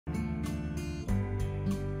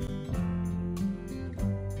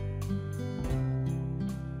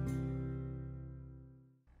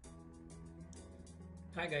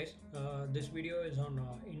Hi guys, this video is on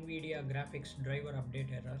Nvidia graphics driver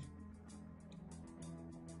update error.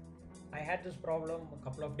 I had this problem a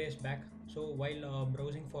couple of days back. So while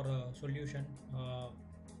browsing for a solution,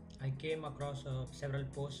 I came across several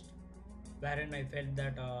posts wherein I felt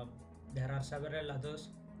that there are several others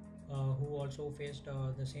who also faced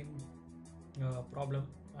the same problem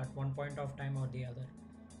at one point of time or the other.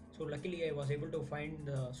 So luckily I was able to find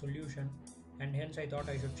the solution, and hence I thought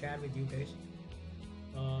I should share with you guys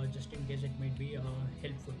just in case it might be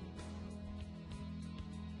helpful.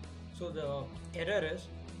 So the error is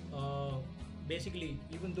uh, basically,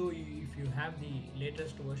 even though if you have the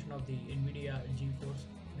latest version of the Nvidia GeForce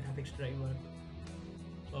graphics driver,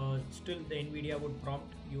 still the Nvidia would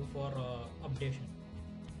prompt you for updation.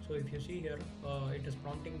 So if you see here, it is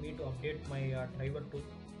prompting me to update my driver to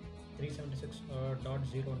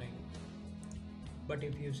 376.09. But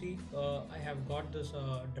if you see, I have got this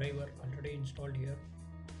driver already installed here.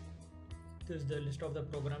 This is the list of the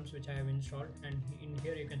programs which I have installed, and in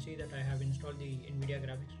here you can see that I have installed the Nvidia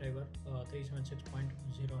graphics driver 376.09.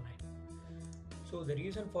 So the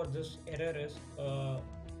reason for this error is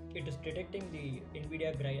it is detecting the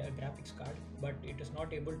Nvidia graphics card, but it is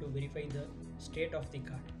not able to verify the state of the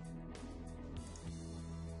card.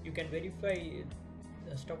 You can verify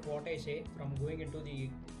the stuff what I say from going into the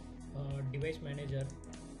device manager,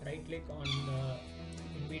 right click on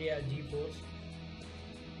Nvidia GeForce,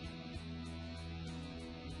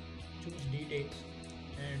 choose details,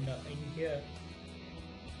 and in here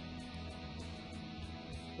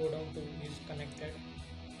go down to is connected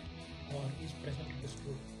or is present, it is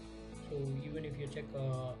true. So even if you check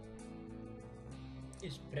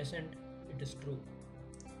is present, it is true,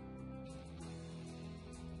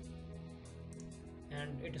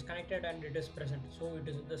 and it is connected and it is present. So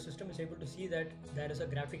the system is able to see that there is a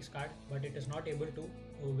graphics card, but it is not able to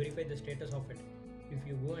verify the status of it. If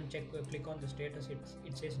you go and check, click on the status,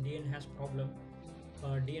 it says DN has problem.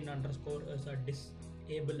 DN underscore is a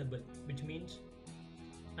disableable, which means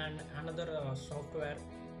another software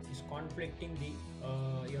is conflicting the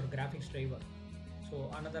your graphics driver. So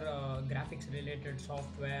another graphics related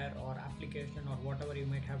software or application or whatever you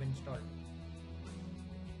might have installed.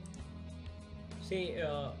 Say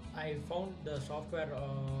I found the software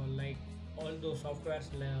like all those softwares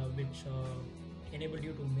which enable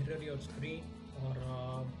you to mirror your screen, or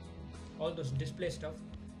all those display stuff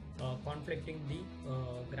conflicting the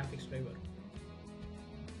graphics driver.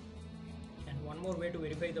 And one more way to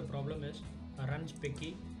verify the problem is run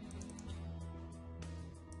speccy.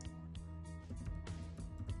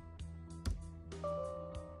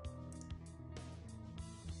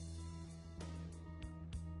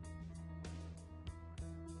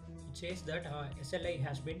 It says that SLI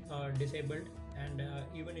has been disabled, and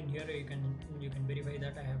even in here you can verify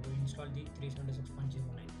that I have installed the 376.09.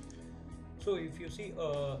 So if you see,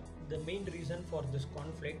 the main reason for this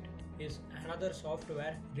conflict is another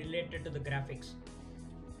software related to the graphics.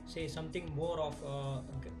 Say something more of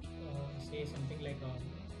say something like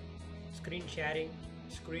screen sharing,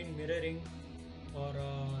 screen mirroring, or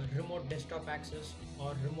remote desktop access,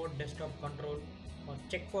 or remote desktop control, or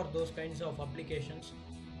check for those kinds of applications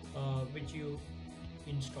which you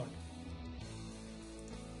installed.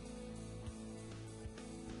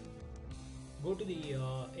 Go to the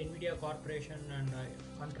Nvidia Corporation and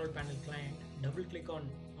control panel client, double click on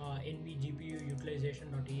NVGPU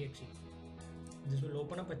utilization.exe. This will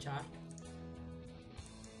open up a chart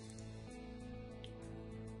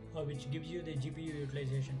which gives you the GPU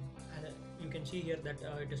utilization, and you can see here that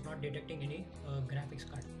it is not detecting any graphics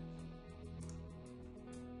card.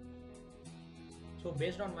 So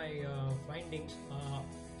based on my findings,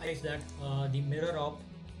 I realized that the mirror op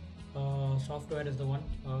software is the one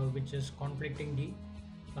which is conflicting the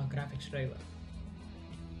graphics driver.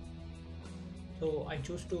 So I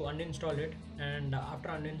choose to uninstall it, and after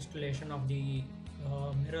uninstallation of the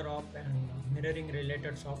mirror op and mirroring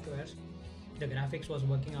related softwares, the graphics was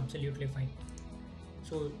working absolutely fine.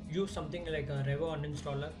 So use something like a Revo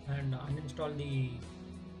uninstaller and uninstall the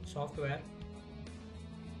software.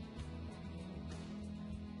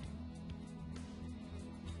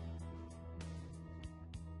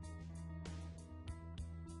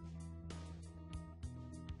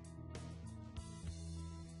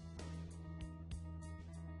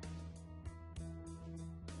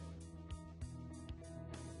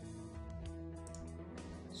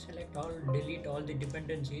 Select all, delete all the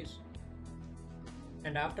dependencies,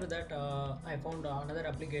 and after that I found another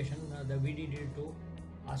application, the VDD2,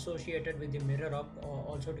 associated with the mirror up,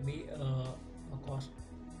 also to be a cause.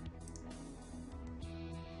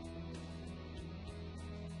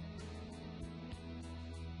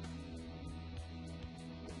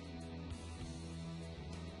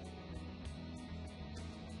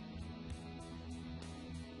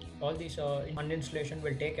 all these uninstallation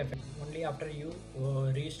will take effect only after you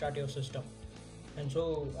restart your system. And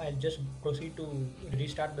so I'll just proceed to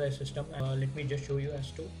restart the system. Let me just show you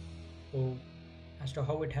uh, as to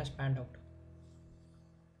how it has panned out.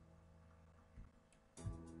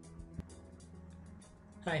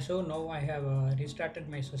 Hi, so now I have restarted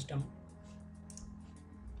my system,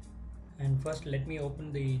 and first let me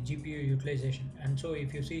open the GPU utilization. And so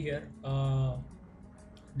if you see here,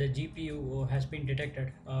 the GPU has been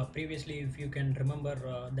detected. Previously, if you can remember,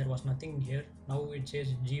 there was nothing here. Now it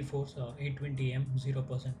says GeForce 820M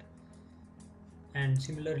 0%. And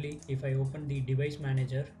similarly, if I open the device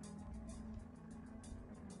manager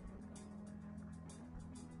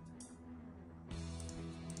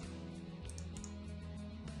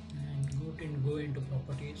and go into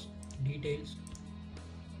properties, details,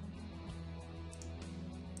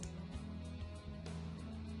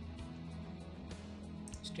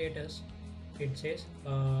 status, it says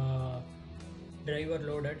driver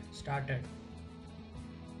loaded, started.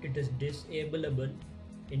 It is disableable.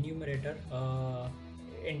 Enumerator,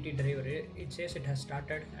 NT driver, it says it has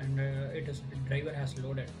started, and it is driver has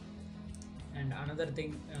loaded. And another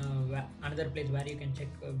thing, another place where you can check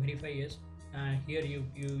verify is here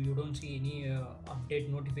you don't see any update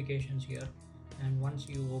notifications here. And once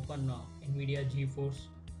you open Nvidia GeForce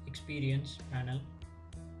experience panel,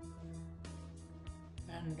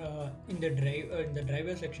 and in the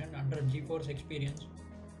driver section under GeForce experience,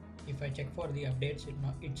 if I check for the updates,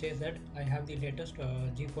 it says that I have the latest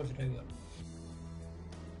GeForce driver.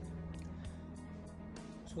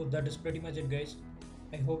 So that is pretty much it, guys.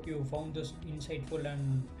 I hope you found this insightful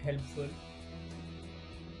and helpful.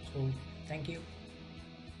 So thank you.